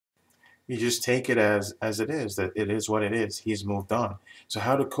You just take it as it is, that it is what it is. He's moved on. So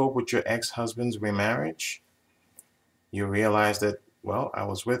how to cope with your ex-husband's remarriage? You realize that, well, I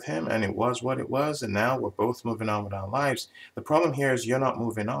was with him and it was what it was, and now we're both moving on with our lives. The problem here is you're not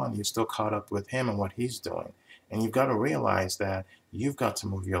moving on. You're still caught up with him and what he's doing. And you've got to realize that you've got to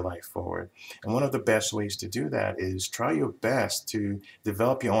move your life forward. And one of the best ways to do that is try your best to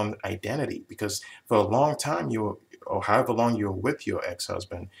develop your own identity, because for a long time or however long you were with your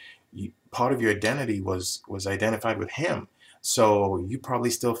ex-husband, part of your identity was identified with him. So you probably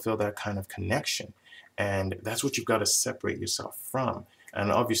still feel that kind of connection. And that's what you've got to separate yourself from.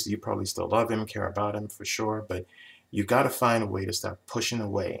 And obviously, you probably still love him, care about him for sure, but you've got to find a way to start pushing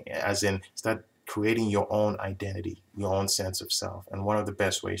away, as in start creating your own identity, your own sense of self. And one of the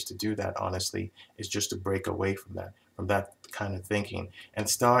best ways to do that, honestly, is just to break away from that kind of thinking, and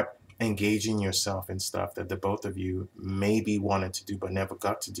start engaging yourself in stuff that the both of you maybe wanted to do but never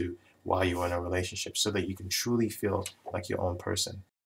got to do while you were in a relationship, so that you can truly feel like your own person.